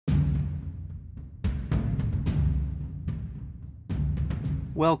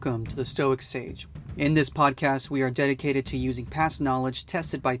Welcome to the Stoic Sage. In this podcast, we are dedicated to using past knowledge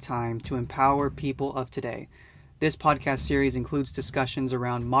tested by time to empower people of today. This podcast series includes discussions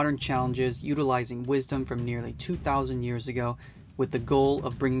around modern challenges utilizing wisdom from nearly 2,000 years ago with the goal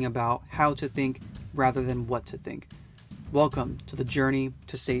of bringing about how to think rather than what to think. Welcome to the journey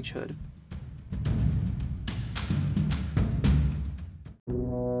to sagehood.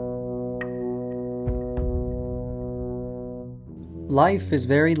 Life is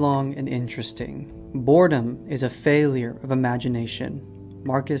very long and interesting. Boredom is a failure of imagination.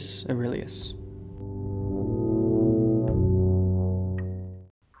 Marcus Aurelius.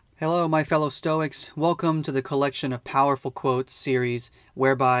 Hello, my fellow Stoics. Welcome to the Collection of Powerful Quotes series,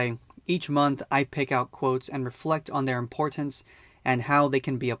 whereby each month I pick out quotes and reflect on their importance and how they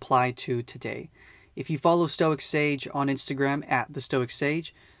can be applied to today. If you follow Stoic Sage on Instagram at The Stoic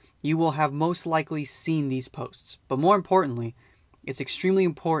Sage, you will have most likely seen these posts. But more importantly, it's extremely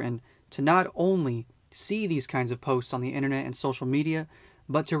important to not only see these kinds of posts on the internet and social media,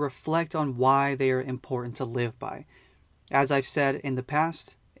 but to reflect on why they are important to live by. As I've said in the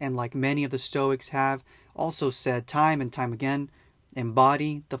past, and like many of the Stoics have also said time and time again,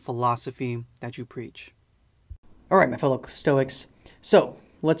 embody the philosophy that you preach. All right, my fellow Stoics. So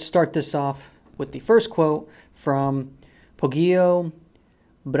let's start this off with the first quote from Poggio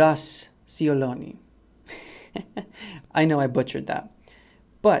Brascioloni. I know I butchered that.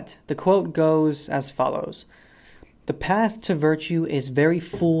 But the quote goes as follows. The path to virtue is very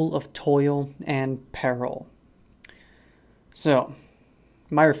full of toil and peril. So,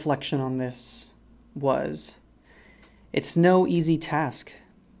 my reflection on this was, it's no easy task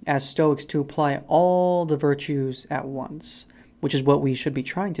as Stoics to apply all the virtues at once, which is what we should be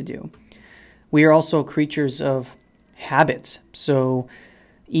trying to do. We are also creatures of habits, so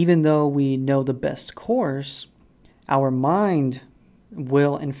even though we know the best course, our mind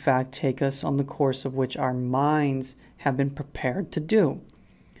will in fact take us on the course of which our minds have been prepared to do.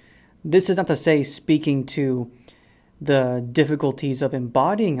 This is not to say speaking to the difficulties of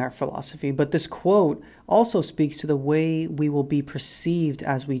embodying our philosophy, but this quote also speaks to the way we will be perceived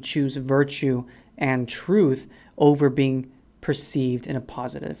as we choose virtue and truth over being perceived in a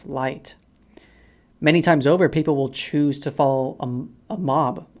positive light. Many times over, people will choose to follow a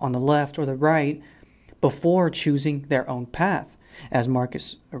mob on the left or the right before choosing their own path. As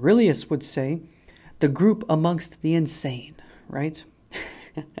Marcus Aurelius would say, the group amongst the insane, right?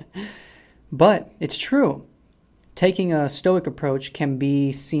 But it's true. Taking a Stoic approach can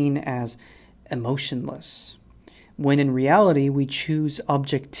be seen as emotionless, when in reality we choose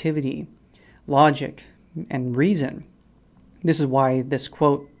objectivity, logic, and reason. This is why this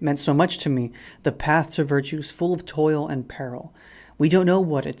quote meant so much to me. The path to virtue is full of toil and peril. We don't know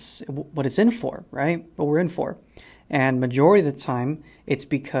what it's in for, right? What we're in for. And majority of the time, it's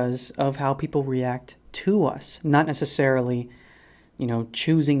because of how people react to us, not necessarily,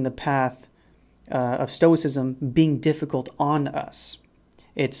 choosing the path of Stoicism being difficult on us.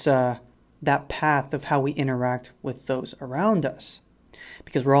 It's that path of how we interact with those around us,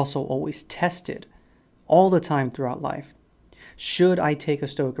 because we're also always tested all the time throughout life. Should I take a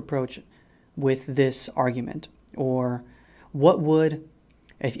Stoic approach with this argument? Or what would,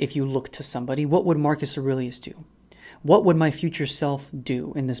 if you look to somebody, what would Marcus Aurelius do? What would my future self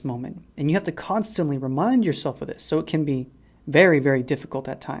do in this moment? And you have to constantly remind yourself of this. So it can be very, very difficult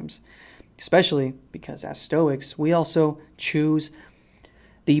at times, especially because as Stoics, we also choose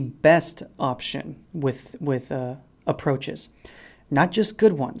the best option with approaches, not just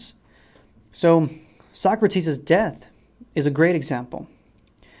good ones. So Socrates' death is a great example.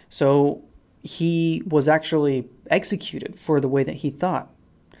 So he was actually executed for the way that he thought.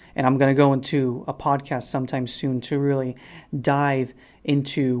 And I'm going to go into a podcast sometime soon to really dive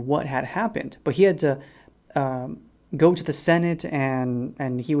into what had happened. But he had to go to the Senate,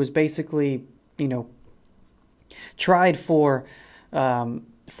 and he was basically, tried for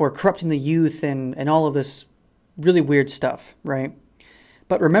corrupting the youth and all of this really weird stuff, right?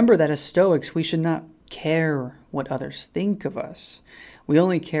 But remember that as Stoics, we should not care what others think of us. We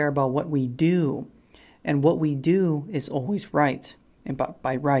only care about what we do, and what we do is always right. And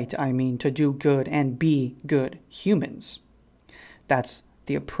by right, I mean to do good and be good humans. That's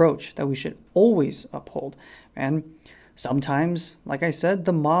the approach that we should always uphold. And sometimes, like I said,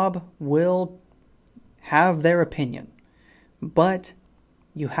 the mob will have their opinion, but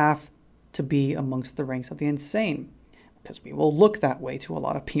you have to be amongst the ranks of the insane, because we will look that way to a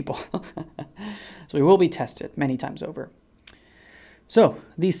lot of people. So we will be tested many times over. So,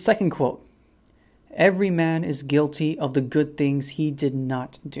 the second quote. Every man is guilty of the good things he did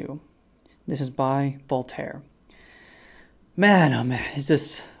not do. This is by Voltaire. Man, oh man, is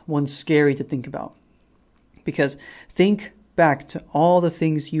this one scary to think about. Because think back to all the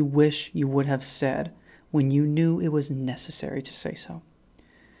things you wish you would have said when you knew it was necessary to say so.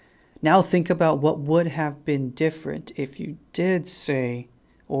 Now think about what would have been different if you did say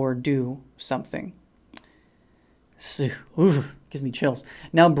or do something. Ooh, gives me chills.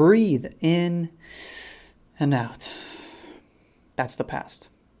 Now breathe in and out. That's the past.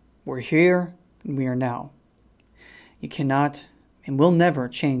 We're here and we are now. You cannot and will never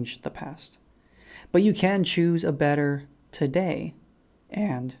change the past. But you can choose a better today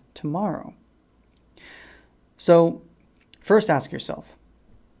and tomorrow. So, first ask yourself,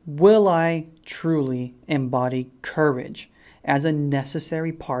 will I truly embody courage as a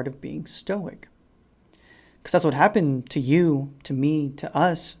necessary part of being stoic? Because that's what happened to you, to me, to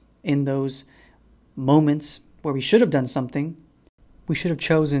us in those moments where we should have done something. We should have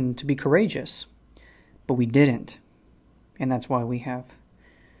chosen to be courageous, but we didn't. And that's why we have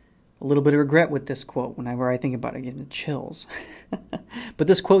a little bit of regret with this quote. Whenever I think about it, I get the chills. But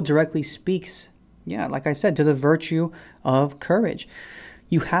this quote directly speaks, like I said, to the virtue of courage.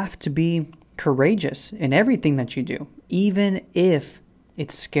 You have to be courageous in everything that you do, even if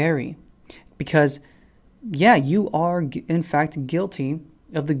it's scary. Because, you are in fact guilty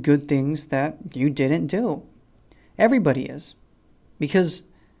of the good things that you didn't do. Everybody is. Because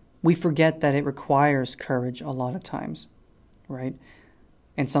we forget that it requires courage a lot of times, right?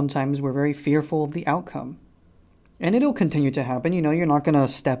 And sometimes we're very fearful of the outcome. And it'll continue to happen. You're not going to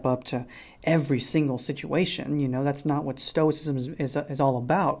step up to every single situation. That's not what Stoicism is all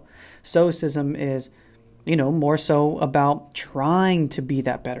about. Stoicism is, more so about trying to be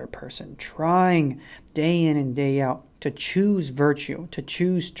that better person, trying day in and day out to choose virtue, to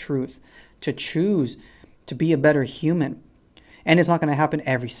choose truth, to choose to be a better human. And it's not going to happen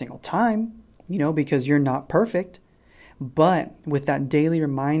every single time, because you're not perfect. But with that daily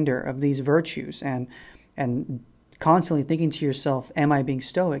reminder of these virtues and constantly thinking to yourself, am I being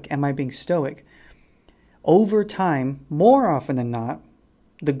stoic? Am I being stoic? Over time, more often than not,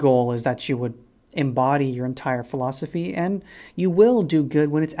 the goal is that you would embody your entire philosophy, and you will do good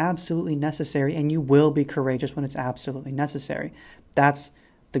when it's absolutely necessary, and you will be courageous when it's absolutely necessary. That's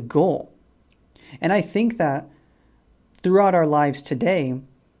the goal. And I think that throughout our lives today,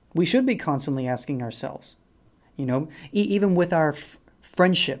 we should be constantly asking ourselves, even with our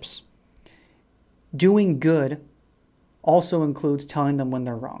friendships, doing good also includes telling them when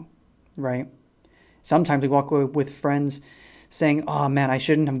they're wrong, right? Sometimes we walk away with friends saying, oh man, I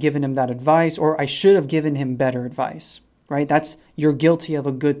shouldn't have given him that advice, or I should have given him better advice, right? You're guilty of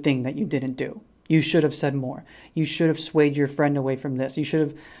a good thing that you didn't do. You should have said more. You should have swayed your friend away from this. You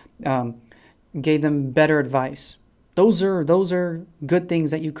should have gave them better advice. Those are good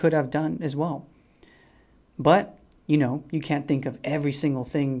things that you could have done as well. But, you can't think of every single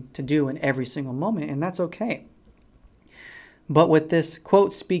thing to do in every single moment, and that's okay. But what this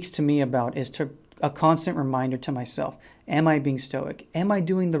quote speaks to me about is a constant reminder to myself, am I being stoic? Am I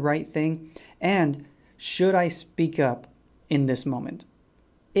doing the right thing? And should I speak up in this moment?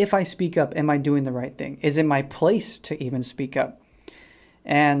 If I speak up, am I doing the right thing? Is it my place to even speak up?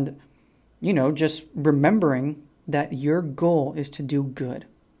 And, just remembering that your goal is to do good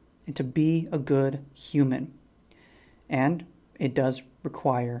and to be a good human. And it does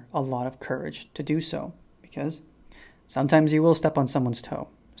require a lot of courage to do so, because sometimes you will step on someone's toe.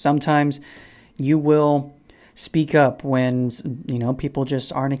 Sometimes you will speak up when, people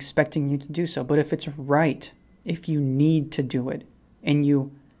just aren't expecting you to do so. But if it's right, if you need to do it, and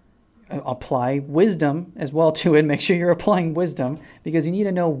you apply wisdom as well to it, make sure you're applying wisdom, because you need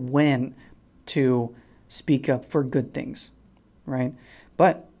to know when to speak up for good things, right?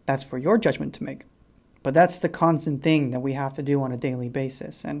 But that's for your judgment to make. But that's the constant thing that we have to do on a daily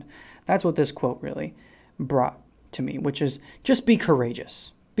basis. And that's what this quote really brought to me, which is just be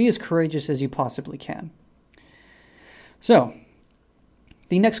courageous. Be as courageous as you possibly can. So,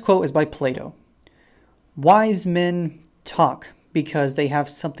 the next quote is by Plato. Wise men talk because they have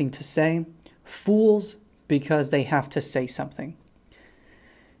something to say, fools because they have to say something.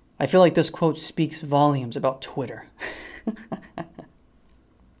 I feel like this quote speaks volumes about Twitter.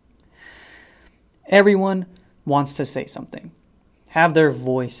 Everyone wants to say something, have their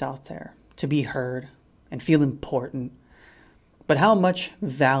voice out there, to be heard and feel important. But how much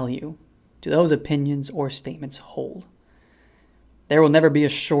value do those opinions or statements hold? There will never be a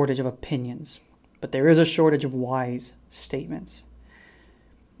shortage of opinions, but there is a shortage of wise statements.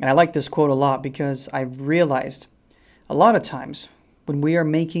 And I like this quote a lot because I've realized a lot of times when we are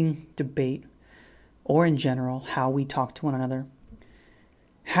making debate, or in general, how we talk to one another,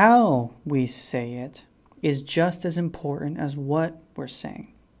 how we say it is just as important as what we're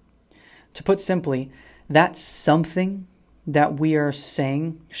saying. To put simply, that something that we are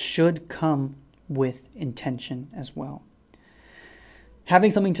saying should come with intention as well.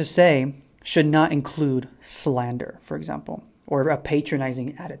 Having something to say should not include slander, for example, or a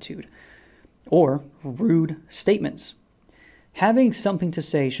patronizing attitude, or rude statements. Having something to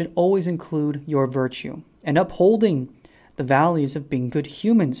say should always include your virtue and upholding the values of being good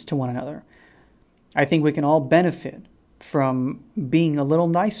humans to one another. I think we can all benefit from being a little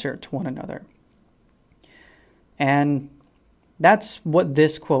nicer to one another. And that's what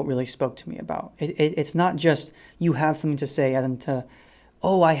this quote really spoke to me about. It's not just you have something to say as into,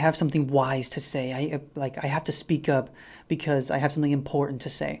 oh, I have something wise to say. I have to speak up because I have something important to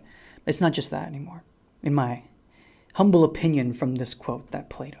say. It's not just that anymore, in my humble opinion from this quote that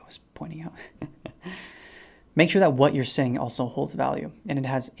Plato is pointing out. Make sure that what you're saying also holds value and it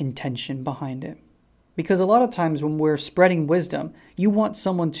has intention behind it. Because a lot of times when we're spreading wisdom, you want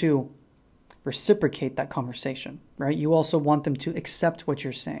someone to reciprocate that conversation, right? You also want them to accept what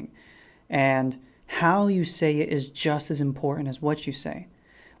you're saying. And how you say it is just as important as what you say.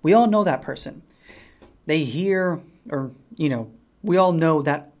 We all know that person. They hear, or, we all know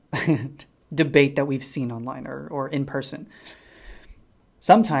that debate that we've seen online or in person.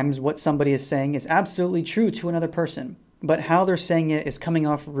 Sometimes what somebody is saying is absolutely true to another person, but how they're saying it is coming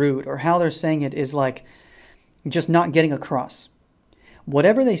off rude, or how they're saying it is like just not getting across.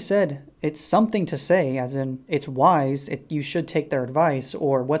 Whatever they said, it's something to say, as in it's wise, you should take their advice,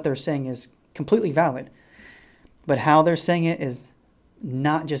 or what they're saying is completely valid. But how they're saying it is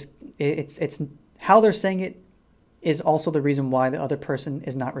not just, it's how they're saying it is also the reason why the other person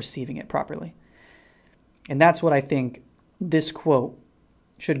is not receiving it properly. And that's what I think this quote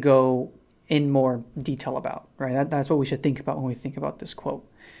should go in more detail about, right? That's what we should think about when we think about this quote.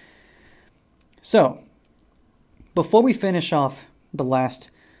 So, before we finish off the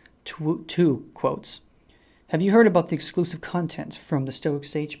last two quotes, have you heard about the exclusive content from the Stoic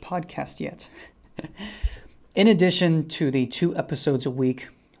Sage podcast yet? In addition to the 2 episodes a week,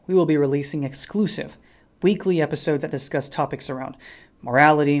 we will be releasing exclusive weekly episodes that discuss topics around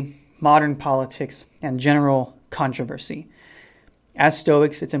morality, modern politics, and general controversy. As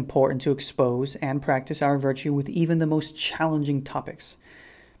Stoics, it's important to expose and practice our virtue with even the most challenging topics.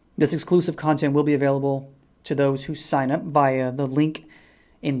 This exclusive content will be available to those who sign up via the link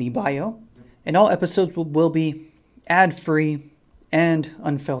in the bio, and all episodes will be ad-free and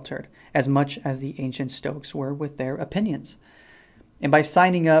unfiltered, as much as the ancient Stoics were with their opinions. And by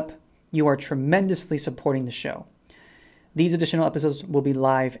signing up, you are tremendously supporting the show. These additional episodes will be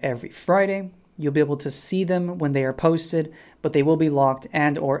live every Friday. You'll be able to see them when they are posted, but they will be locked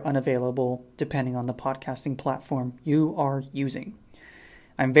and or unavailable depending on the podcasting platform you are using.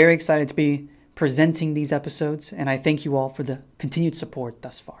 I'm very excited to be presenting these episodes, and I thank you all for the continued support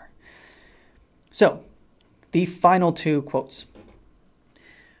thus far. So, the final 2 quotes.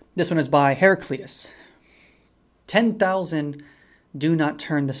 This one is by Heraclitus. 10,000 do not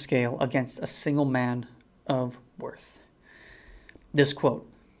turn the scale against a single man of worth. This quote,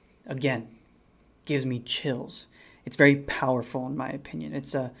 again, gives me chills. It's very powerful in my opinion.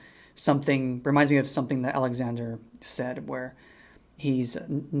 It's reminds me of something that Alexander said, where he's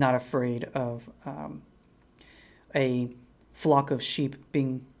not afraid of a flock of sheep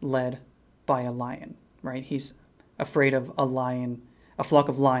being led by a lion, right? He's afraid of a flock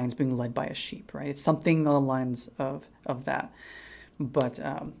of lions being led by a sheep, right? It's something along the lines of that. But,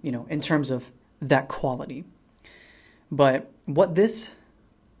 in terms of that quality. But what this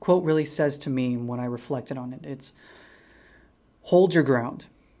quote really says to me when I reflected on it, it's hold your ground,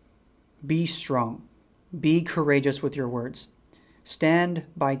 be strong, be courageous with your words, stand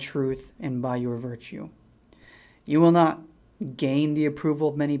by truth and by your virtue. You will not gain the approval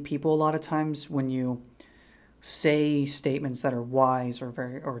of many people a lot of times when you say statements that are wise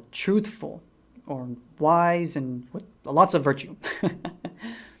or truthful or wise and with lots of virtue.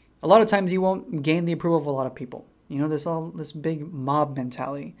 A lot of times you won't gain the approval of a lot of people. There's all this big mob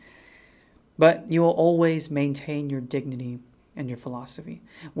mentality. But you will always maintain your dignity and your philosophy,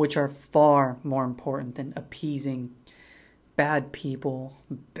 which are far more important than appeasing bad people,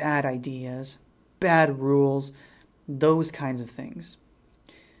 bad ideas, bad rules, those kinds of things.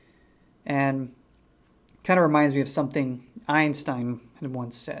 And kind of reminds me of something Einstein had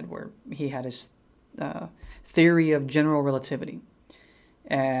once said, where he had his theory of general relativity.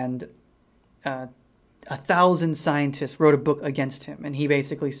 And 1,000 scientists wrote a book against him. And he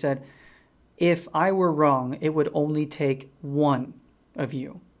basically said, if I were wrong, it would only take one of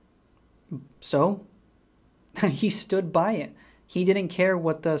you. So he stood by it. He didn't care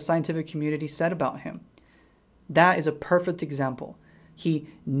what the scientific community said about him. That is a perfect example. He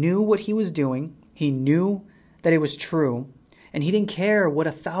knew what he was doing. He knew that it was true. And he didn't care what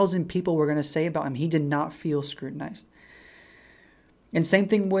 1,000 people were going to say about him. He did not feel scrutinized. And same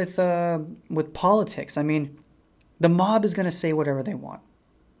thing with politics. I mean, the mob is going to say whatever they want.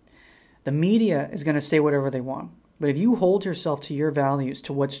 The media is going to say whatever they want. But if you hold yourself to your values,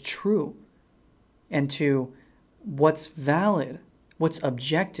 to what's true, and to what's valid, what's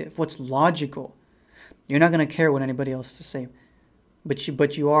objective, what's logical, you're not going to care what anybody else has to say.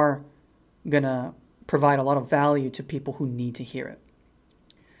 But you are going to provide a lot of value to people who need to hear it.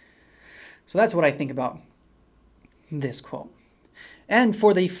 So that's what I think about this quote. And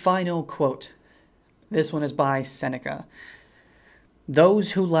for the final quote, this one is by Seneca.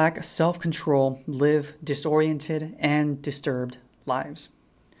 Those who lack self-control live disoriented and disturbed lives.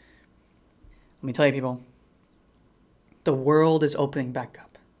 Let me tell you, people, the world is opening back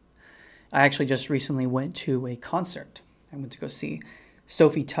up. I actually just recently went to a concert. I went to go see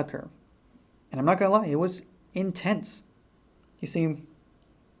Sophie Tucker. And I'm not going to lie, it was intense. You see,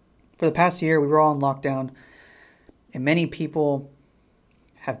 for the past year, we were all in lockdown, and many people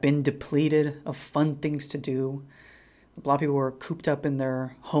have been depleted of fun things to do. A lot of people were cooped up in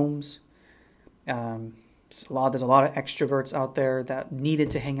their homes. There's a lot of extroverts out there that needed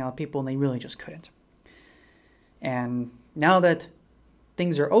to hang out with people, and they really just couldn't. And now that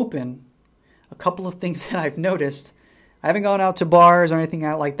things are open, a couple of things that I've noticed. I haven't gone out to bars or anything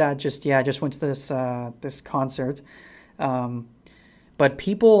out like that just yet. I just went to this concert. But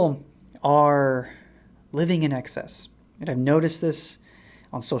people are living in excess. And I've noticed this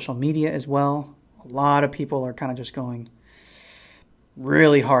on social media as well. A lot of people are kind of just going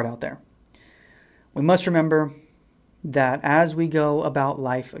really hard out there. We must remember that as we go about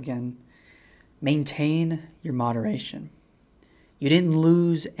life again, maintain your moderation. You didn't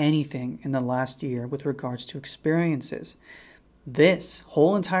lose anything in the last year with regards to experiences. This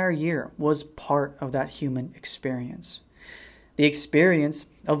whole entire year was part of that human experience. The experience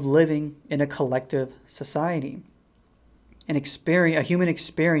of living in a collective society. A human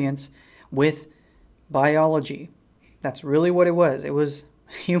experience with biology. That's really what it was. It was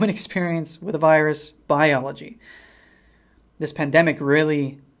a human experience with a virus, biology. This pandemic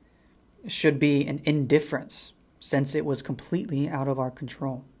really should be an indifference, since it was completely out of our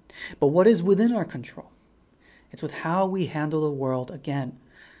control. But what is within our control? It's with how we handle the world again.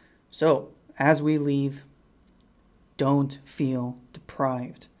 So, as we leave, don't feel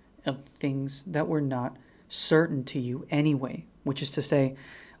deprived of things that were not certain to you anyway. Which is to say,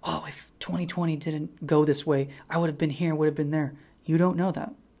 oh, if 2020 didn't go this way, I would have been here, would have been there. You don't know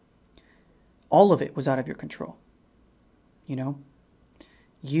that. All of it was out of your control. You know?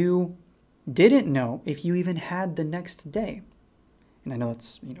 You didn't know if you even had the next day. And I know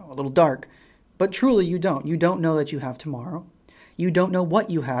that's, a little dark, but truly you don't. You don't know that you have tomorrow. You don't know what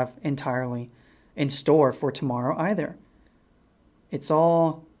you have entirely in store for tomorrow either. It's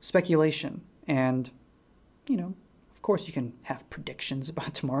all speculation. And, of course you can have predictions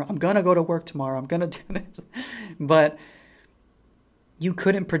about tomorrow. I'm going to go to work tomorrow. I'm going to do this. But you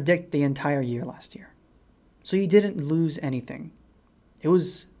couldn't predict the entire year last year. So you didn't lose anything. It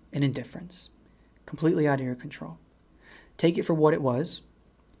was an indifference, completely out of your control. Take it for what it was,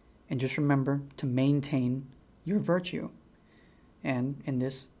 and just remember to maintain your virtue. And in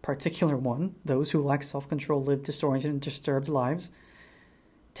this particular one, those who lack self-control live disoriented and disturbed lives.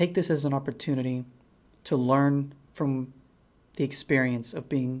 Take this as an opportunity to learn from the experience of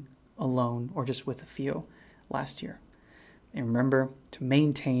being alone or just with a few last year. And remember to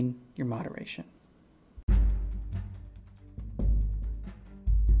maintain your moderation.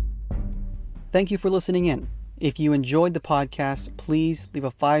 Thank you for listening in. If you enjoyed the podcast, please leave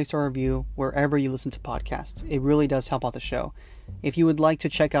a 5-star review wherever you listen to podcasts. It really does help out the show. If you would like to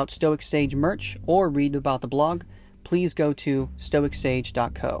check out Stoic Sage merch or read about the blog, please go to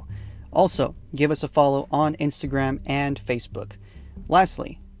stoicsage.co. Also, give us a follow on Instagram and Facebook.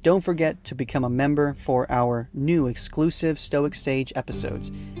 Lastly, don't forget to become a member for our new exclusive Stoic Sage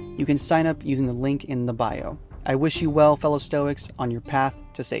episodes. You can sign up using the link in the bio. I wish you well, fellow Stoics, on your path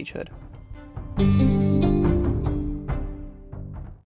to sagehood.